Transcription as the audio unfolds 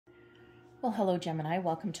Well, hello Gemini,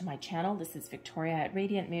 welcome to my channel. This is Victoria at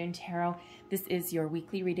Radiant Moon Tarot. This is your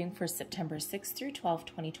weekly reading for September 6th through 12th,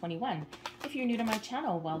 2021. If you're new to my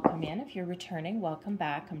channel, welcome in. If you're returning, welcome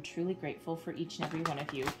back. I'm truly grateful for each and every one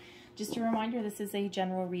of you. Just a reminder, this is a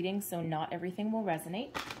general reading, so not everything will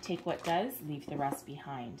resonate. Take what does, leave the rest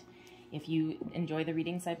behind. If you enjoy the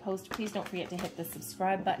readings I post, please don't forget to hit the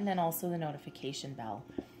subscribe button and also the notification bell.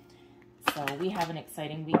 So we have an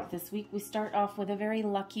exciting week this week. We start off with a very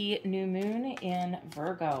lucky new moon in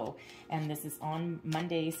Virgo. And this is on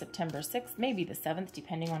Monday, September 6th, maybe the 7th,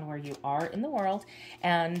 depending on where you are in the world.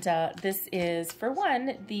 And this is, for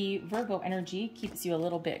one, the Virgo energy keeps you a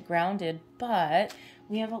little bit grounded, but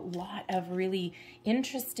we have a lot of really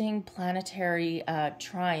interesting planetary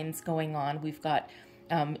trines going on. We've got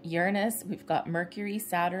Uranus, we've got Mercury,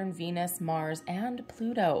 Saturn, Venus, Mars, and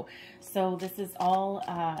Pluto. So this is all,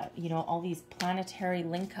 all these planetary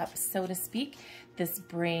link-ups, so to speak. This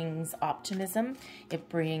brings optimism. It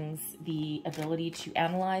brings the ability to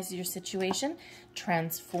analyze your situation,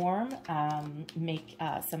 transform, make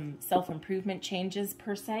some self-improvement changes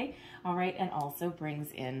per se, all right, and also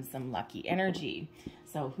brings in some lucky energy.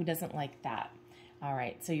 So who doesn't like that? All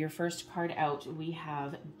right, so your first card out, we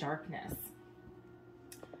have Darkness.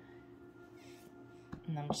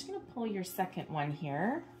 And I'm just going to pull your second one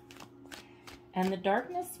here. And the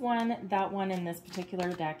Darkness one, that one in this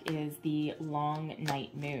particular deck is the long night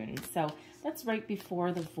moon. So that's right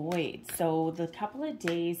before the void. So the couple of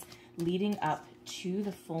days leading up to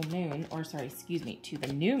the full moon, or sorry, excuse me, to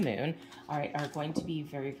the new moon, all right, are going to be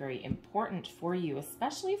very, very important for you,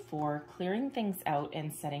 especially for clearing things out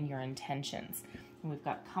and setting your intentions. And we've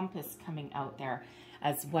got Compass coming out there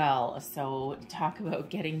as well. So talk about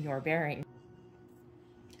getting your bearings.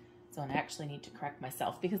 So I actually need to correct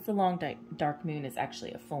myself because the long dark moon is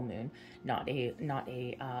actually a full moon, not a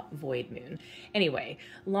void moon. Anyway,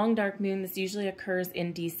 long dark moon, this usually occurs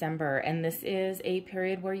in December, and this is a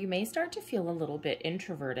period where you may start to feel a little bit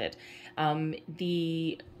introverted.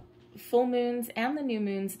 The full moons and the new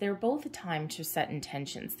moons, they're both a time to set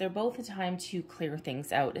intentions. They're both a time to clear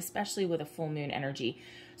things out, especially with a full moon energy.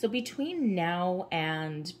 So between now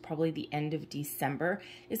and probably the end of December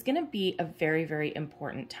is going to be a very, very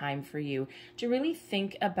important time for you to really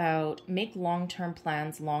think about, make long-term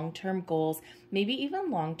plans, long-term goals, maybe even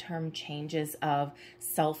long-term changes of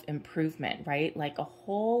self-improvement, right? Like a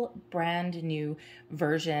whole brand new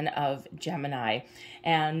version of Gemini.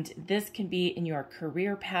 And this can be in your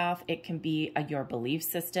career path. It can be your belief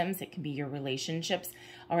systems. It can be your relationships.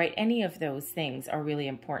 All right, any of those things are really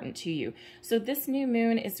important to you. So this new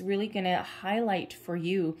moon is really going to highlight for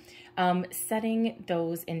you setting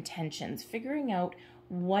those intentions, figuring out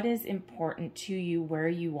what is important to you, where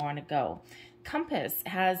you want to go. Compass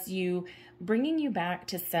has you bringing you back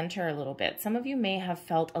to center a little bit. Some of you may have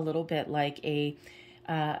felt a little bit like a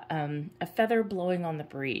feather blowing on the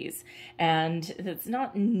breeze, and it's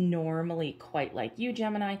not normally quite like you,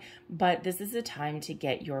 Gemini, but this is a time to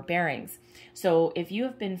get your bearings. So if you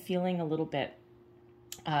have been feeling a little bit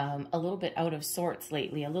out of sorts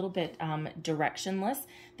lately, a little bit directionless,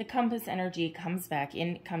 the Compass energy comes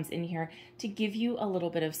in here to give you a little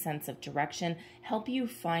bit of sense of direction, help you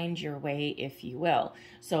find your way, if you will.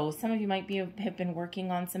 So some of you might have been working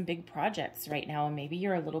on some big projects right now, and maybe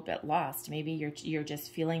you're a little bit lost. Maybe you're just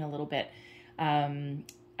feeling a little bit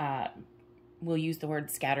we'll use the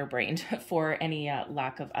word scatterbrained for any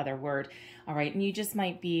lack of other word. All right. And you just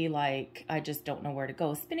might be like, I just don't know where to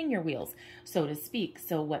go, spinning your wheels, so to speak.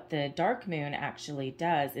 So what the dark moon actually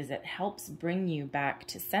does is it helps bring you back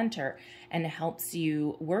to center and helps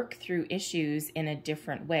you work through issues in a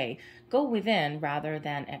different way. Go within rather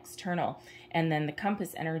than external. And then the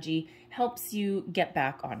Compass energy helps you get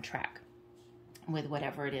back on track with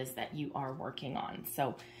whatever it is that you are working on.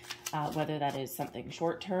 So whether that is something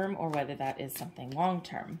short-term or whether that is something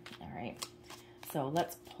long-term. All right. So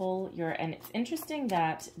let's pull and it's interesting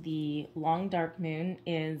that the long dark moon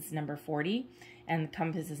is number 40 and the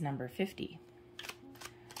Compass is number 50.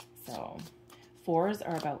 So 4s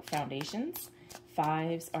are about foundations,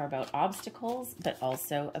 5s are about obstacles, but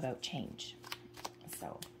also about change.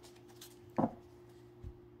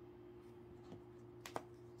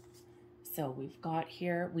 So we've got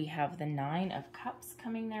here, we have the 9 of Cups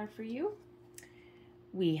coming there for you.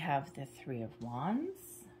 We have the 3 of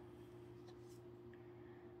Wands.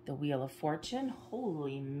 The Wheel of Fortune,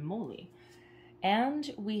 holy moly.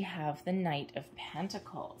 And we have the Knight of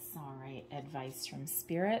Pentacles. All right, advice from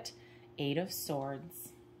Spirit, 8 of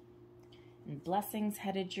Swords. And blessings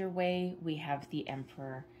headed your way. We have the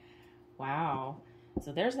Emperor. Wow.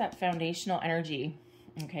 So there's that foundational energy.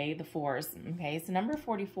 okay, the 4s, okay? So number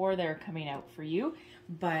 44, they're coming out for you,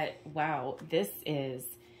 but wow, this is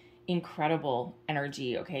incredible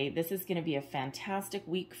energy, okay? This is going to be a fantastic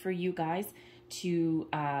week for you guys to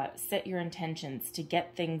set your intentions, to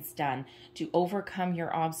get things done, to overcome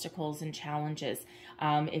your obstacles and challenges.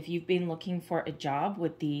 If you've been looking for a job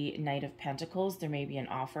with the Knight of Pentacles, there may be an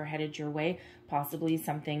offer headed your way, possibly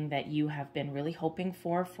something that you have been really hoping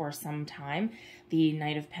for some time. The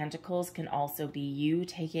Knight of Pentacles can also be you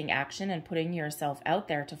taking action and putting yourself out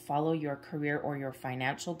there to follow your career or your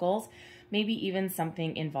financial goals, maybe even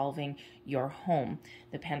something involving your home.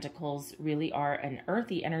 The Pentacles really are an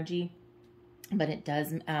earthy energy, but it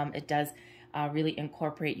does really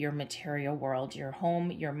incorporate your material world, your home,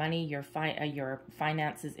 your money, your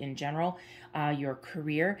finances in general, your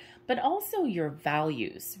career, but also your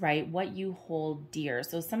values, right? What you hold dear.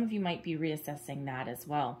 So some of you might be reassessing that as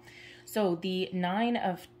well. So the nine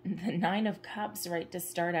of cups, right, to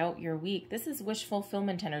start out your week, this is wish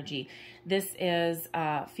fulfillment energy. This is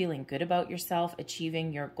feeling good about yourself,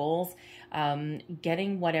 achieving your goals,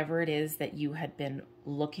 getting whatever it is that you had been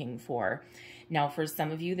looking for. Now, for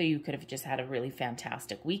some of you, that you could have just had a really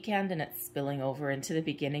fantastic weekend and it's spilling over into the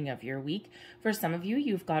beginning of your week. For some of you,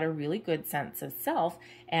 you've got a really good sense of self.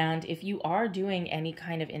 And if you are doing any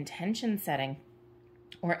kind of intention setting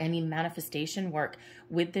or any manifestation work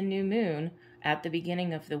with the new moon at the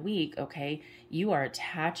beginning of the week, okay, you are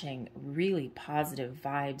attaching really positive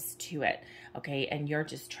vibes to it, okay, and you're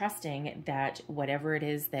just trusting that whatever it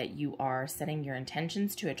is that you are setting your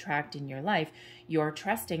intentions to attract in your life, you're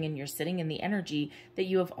trusting and you're sitting in the energy that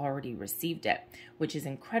you have already received it, which is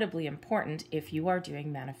incredibly important if you are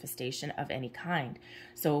doing manifestation of any kind.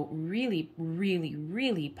 So really, really,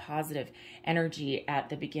 really positive energy at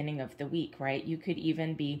the beginning of the week, right? You could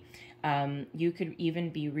even be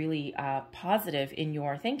really positive in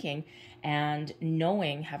your thinking and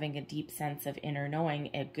knowing, having a deep sense of inner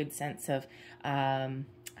knowing, a good sense of,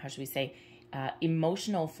 how should we say,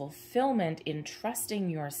 emotional fulfillment in trusting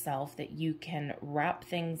yourself that you can wrap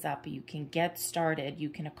things up, you can get started, you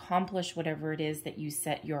can accomplish whatever it is that you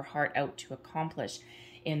set your heart out to accomplish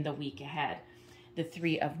in the week ahead. The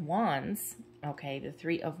Three of Wands, okay, the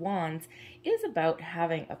Three of Wands is about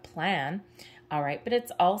having a plan, all right, but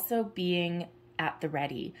it's also being at the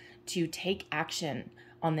ready to take action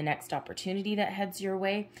on the next opportunity that heads your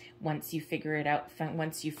way. Once you figure it out,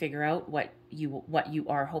 once you figure out what you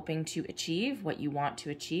are hoping to achieve, what you want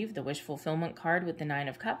to achieve, the wish fulfillment card with the Nine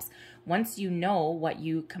of Cups, once you know what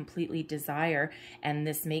you completely desire and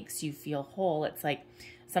this makes you feel whole, it's like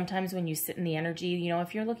sometimes when you sit in the energy, you know,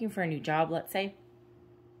 if you're looking for a new job, let's say,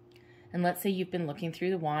 and let's say you've been looking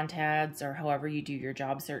through the want ads or however you do your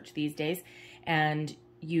job search these days, and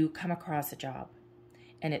you come across a job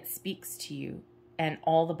and it speaks to you and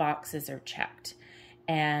all the boxes are checked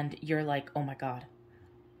and you're like, oh my God,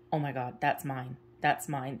 that's mine. That's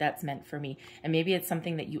mine. That's meant for me. And maybe it's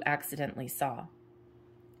something that you accidentally saw.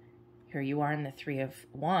 Here you are in the Three of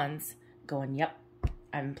Wands going, yep,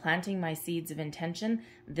 I'm planting my seeds of intention.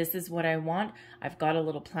 This is what I want. I've got a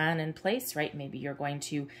little plan in place, right? Maybe you're going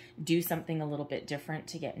to do something a little bit different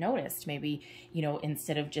to get noticed. Maybe, you know,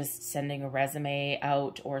 instead of just sending a resume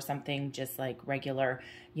out or something just like regular,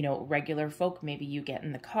 you know, regular folk, maybe you get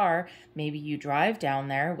in the car, maybe you drive down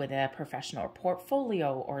there with a professional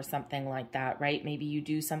portfolio or something like that, right? Maybe you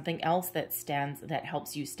do something else that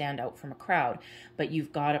helps you stand out from a crowd, but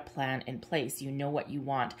you've got a plan in place. You know what you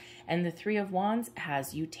want. And the Three of Wands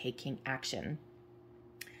has you taking action,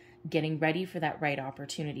 getting ready for that right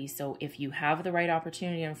opportunity. So if you have the right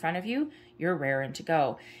opportunity in front of you, you're raring to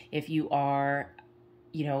go. If you are,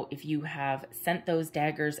 you know, if you have sent those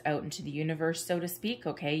daggers out into the universe, so to speak,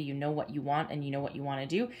 okay, you know what you want and you know what you want to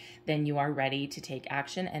do, then you are ready to take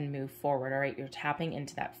action and move forward, all right? You're tapping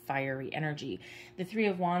into that fiery energy. The Three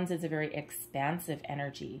of Wands is a very expansive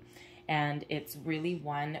energy, and it's really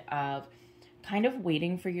one of kind of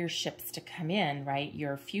waiting for your ships to come in, right?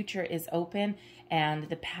 Your future is open and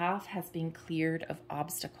the path has been cleared of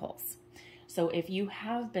obstacles. So if you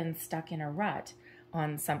have been stuck in a rut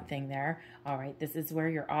on something there, all right, this is where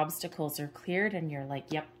your obstacles are cleared and you're like,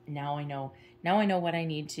 yep, now I know what I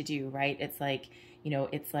need to do, right? It's like, you know,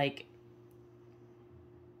 it's like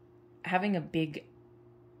having a big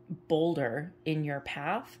boulder in your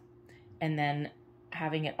path and then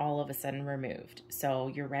having it all of a sudden removed. So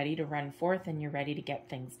you're ready to run forth and you're ready to get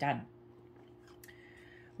things done.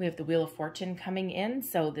 We have the Wheel of Fortune coming in.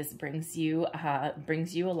 So this brings you a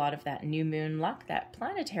lot of that new moon luck, that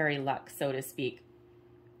planetary luck, so to speak.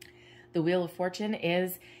 The Wheel of Fortune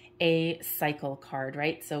is a cycle card,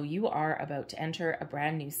 right? So you are about to enter a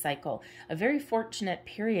brand new cycle, a very fortunate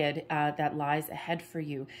period that lies ahead for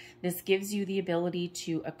you. This gives you the ability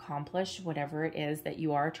to accomplish whatever it is that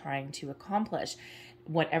you are trying to accomplish.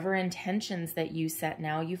 Whatever intentions that you set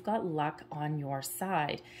now, you've got luck on your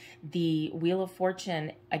side. The Wheel of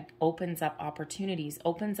Fortune opens up opportunities,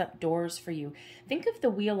 opens up doors for you. Think of the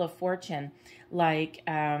Wheel of Fortune like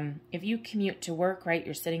if you commute to work, right?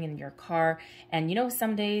 You're sitting in your car and you know,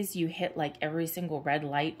 some days you hit like every single red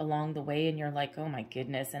light along the way and you're like, oh my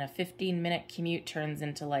goodness, and a 15-minute commute turns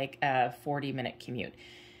into like a 40-minute commute.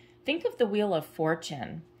 Think of the Wheel of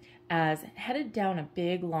Fortune as headed down a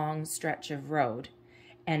big long stretch of road,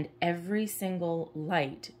 and every single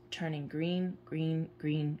light turning green, green,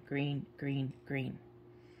 green, green, green, green.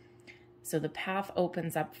 So the path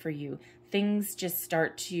opens up for you. Things just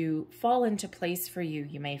start to fall into place for you.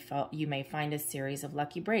 You may find a series of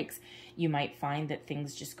lucky breaks. You might find that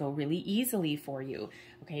things just go really easily for you.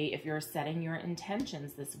 Okay, if you're setting your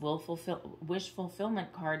intentions, this wish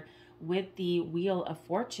fulfillment card with the Wheel of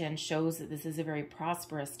Fortune shows that this is a very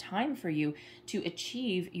prosperous time for you to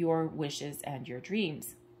achieve your wishes and your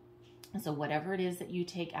dreams. So whatever it is that you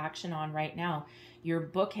take action on right now, you're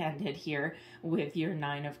bookended here with your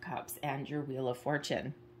Nine of Cups and your Wheel of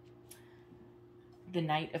Fortune. The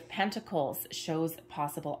Knight of Pentacles shows a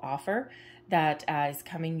possible offer that is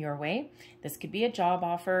coming your way. This could be a job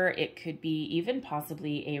offer. It could be even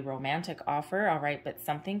possibly a romantic offer, all right? But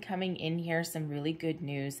something coming in here, some really good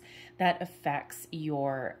news that affects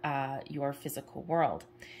your physical world.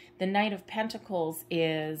 The Knight of Pentacles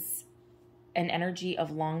is an energy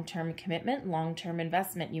of long-term commitment, long-term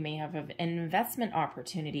investment. You may have an investment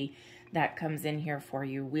opportunity that comes in here for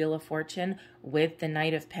you. Wheel of Fortune with the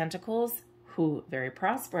Knight of Pentacles, who very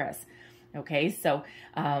prosperous. Okay, so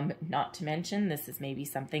not to mention, this is maybe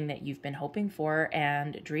something that you've been hoping for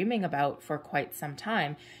and dreaming about for quite some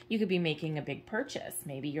time. You could be making a big purchase.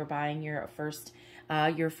 Maybe you're buying your first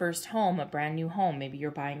home, a brand new home. Maybe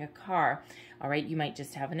you're buying a car. All right, you might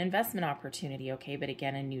just have an investment opportunity, okay? But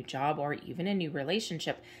again, a new job or even a new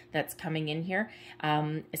relationship that's coming in here,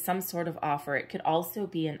 some sort of offer. It could also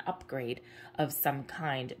be an upgrade of some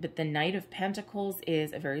kind. But the Knight of Pentacles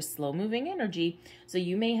is a very slow-moving energy, so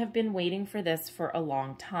you may have been waiting for this for a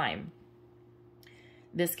long time.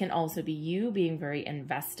 This can also be you being very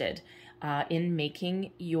invested in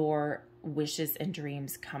making your wishes and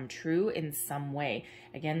dreams come true in some way.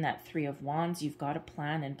 Again, that Three of Wands, you've got a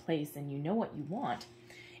plan in place and you know what you want.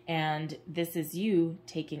 And this is you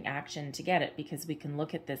taking action to get it, because we can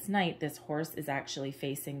look at this Knight. This horse is actually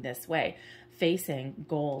facing this way, facing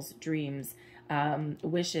goals, dreams,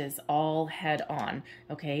 wishes all head on,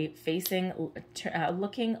 okay? Facing,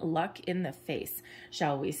 looking luck in the face,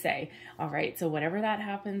 shall we say. All right, so whatever that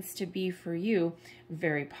happens to be for you,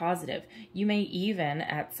 very positive. You may even,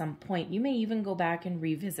 at some point, you may even go back and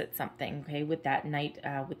revisit something, okay? With that Knight,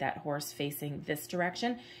 with that horse facing this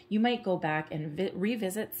direction, you might go back and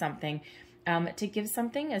revisit something to give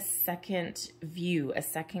something a second view, a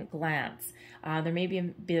second glance. There may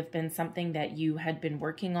have been something that you had been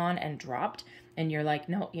working on and dropped, and you're like,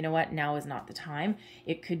 no, you know what, now is not the time.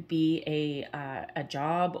 It could be a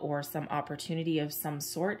job or some opportunity of some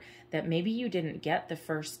sort that maybe you didn't get the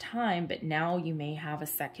first time, but now you may have a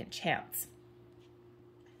second chance.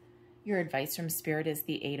 Your advice from Spirit is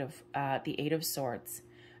the Eight of Swords.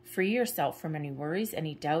 Free yourself from any worries,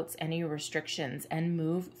 any doubts, any restrictions, and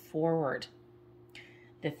move forward.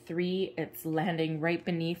 The Three, it's landing right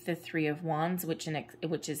beneath the Three of Wands, which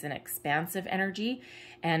is an expansive energy.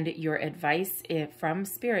 And your advice from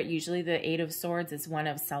Spirit, usually the Eight of Swords is one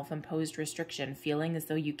of self-imposed restriction, feeling as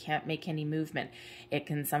though you can't make any movement. It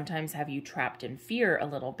can sometimes have you trapped in fear a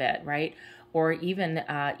little bit, right? Or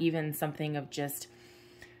even something of just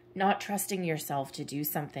not trusting yourself to do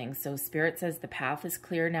something. So Spirit says the path is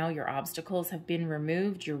clear now. Your obstacles have been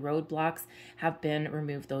removed. Your roadblocks have been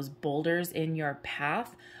removed. Those boulders in your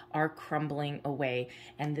path are crumbling away.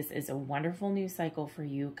 And this is a wonderful new cycle for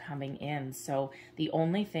you coming in. So the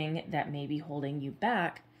only thing that may be holding you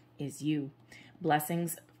back is you.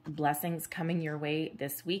 Blessings coming your way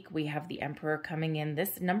this week. We have the Emperor coming in.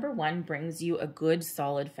 This number 1 brings you a good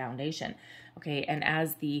solid foundation. Okay, and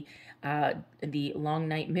as the long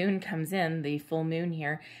night moon comes in, the full moon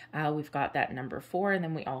here, we've got that number 4, and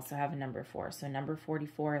then we also have a number 4. So number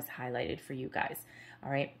 44 is highlighted for you guys.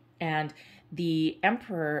 All right, and the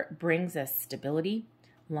Emperor brings us stability,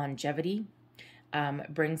 longevity,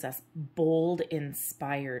 brings us bold,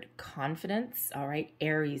 inspired confidence. All right,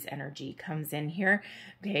 Aries energy comes in here,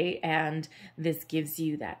 okay, and this gives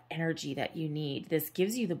you that energy that you need. This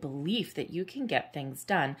gives you the belief that you can get things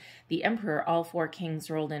done. The Emperor, all four kings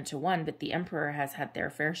rolled into one, but the Emperor has had their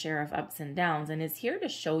fair share of ups and downs and is here to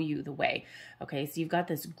show you the way. Okay, so you've got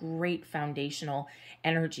this great foundational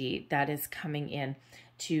energy that is coming in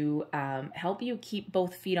to help you keep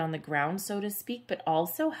both feet on the ground, so to speak, but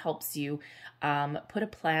also helps you put a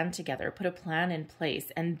plan together, put a plan in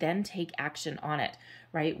place, and then take action on it,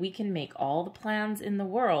 right? We can make all the plans in the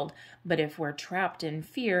world, but if we're trapped in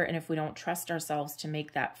fear and if we don't trust ourselves to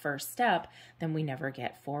make that first step, then we never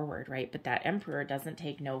get forward, right? But that Emperor doesn't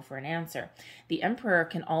take no for an answer. The Emperor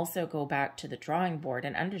can also go back to the drawing board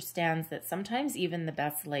and understands that sometimes even the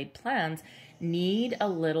best laid plans need a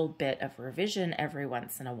little bit of revision every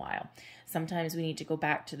once in a while. Sometimes we need to go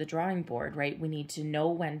back to the drawing board, right? We need to know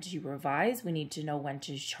when to revise. We need to know when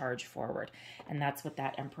to charge forward. And that's what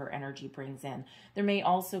that Emperor energy brings in. There may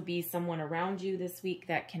also be someone around you this week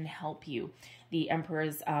that can help you. The Emperor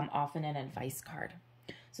is often an advice card.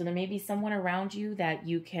 So there may be someone around you that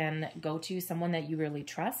you can go to, someone that you really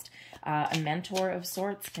trust. A mentor of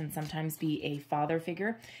sorts can sometimes be a father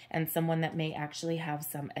figure and someone that may actually have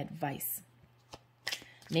some advice.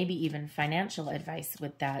 Maybe even financial advice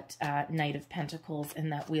with that Knight of Pentacles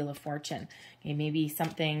and that Wheel of Fortune. Okay, maybe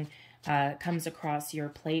something comes across your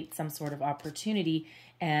plate, some sort of opportunity,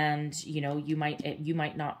 and you know you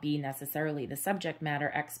might not be necessarily the subject matter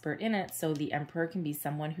expert in it. So the Emperor can be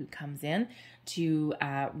someone who comes in to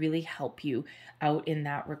really help you out in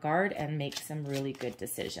that regard and make some really good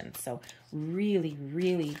decisions. So really,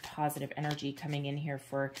 really positive energy coming in here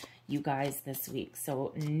for you guys this week.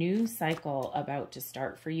 So new cycle about to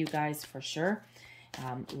start for you guys for sure.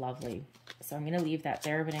 Lovely. So I'm going to leave that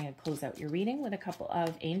there, but I'm going to close out your reading with a couple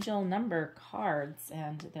of angel number cards.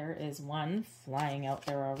 And there is one flying out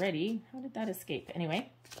there already. How did that escape? Anyway,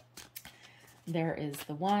 there is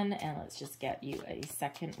the one, and let's just get you a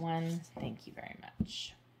second one. Thank you very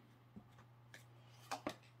much.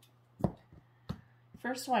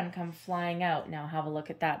 First one come flying out. Now have a look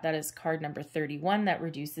at that. That is card number 31 that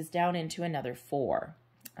reduces down into another 4.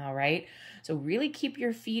 All right. So really keep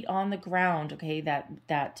your feet on the ground. Okay.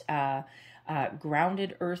 That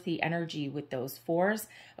grounded earthy energy with those 4s.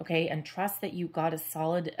 Okay. And trust that you got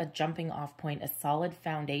a jumping off point, a solid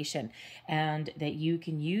foundation, and that you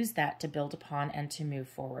can use that to build upon and to move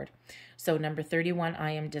forward. So number 31,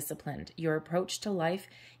 I am disciplined. Your approach to life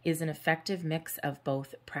is an effective mix of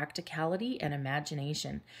both practicality and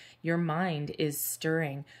imagination. Your mind is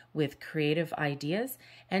stirring with creative ideas,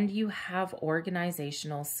 and you have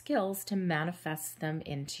organizational skills to manifest them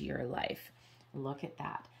into your life. Look at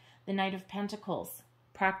that. The Knight of Pentacles,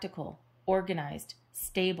 practical, organized,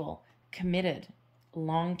 stable, committed,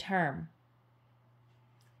 long-term.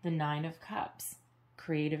 The Nine of Cups,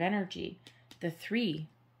 creative energy. The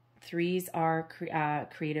threes are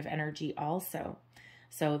creative energy also.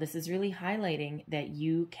 So this is really highlighting that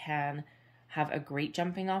you can have a great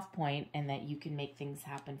jumping off point and that you can make things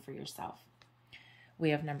happen for yourself. We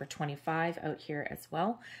have number 25 out here as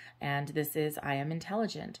well. And this is, I am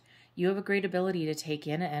intelligent. You have a great ability to take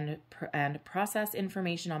in and process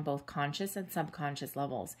information on both conscious and subconscious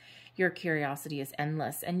levels. Your curiosity is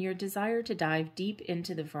endless, and your desire to dive deep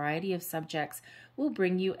into the variety of subjects will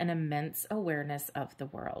bring you an immense awareness of the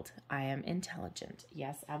world. I am intelligent.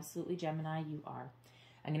 Yes, absolutely, Gemini, you are.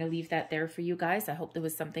 I'm going to leave that there for you guys. I hope there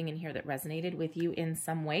was something in here that resonated with you in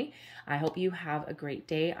some way. I hope you have a great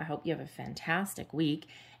day. I hope you have a fantastic week,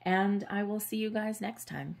 and I will see you guys next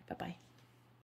time. Bye-bye.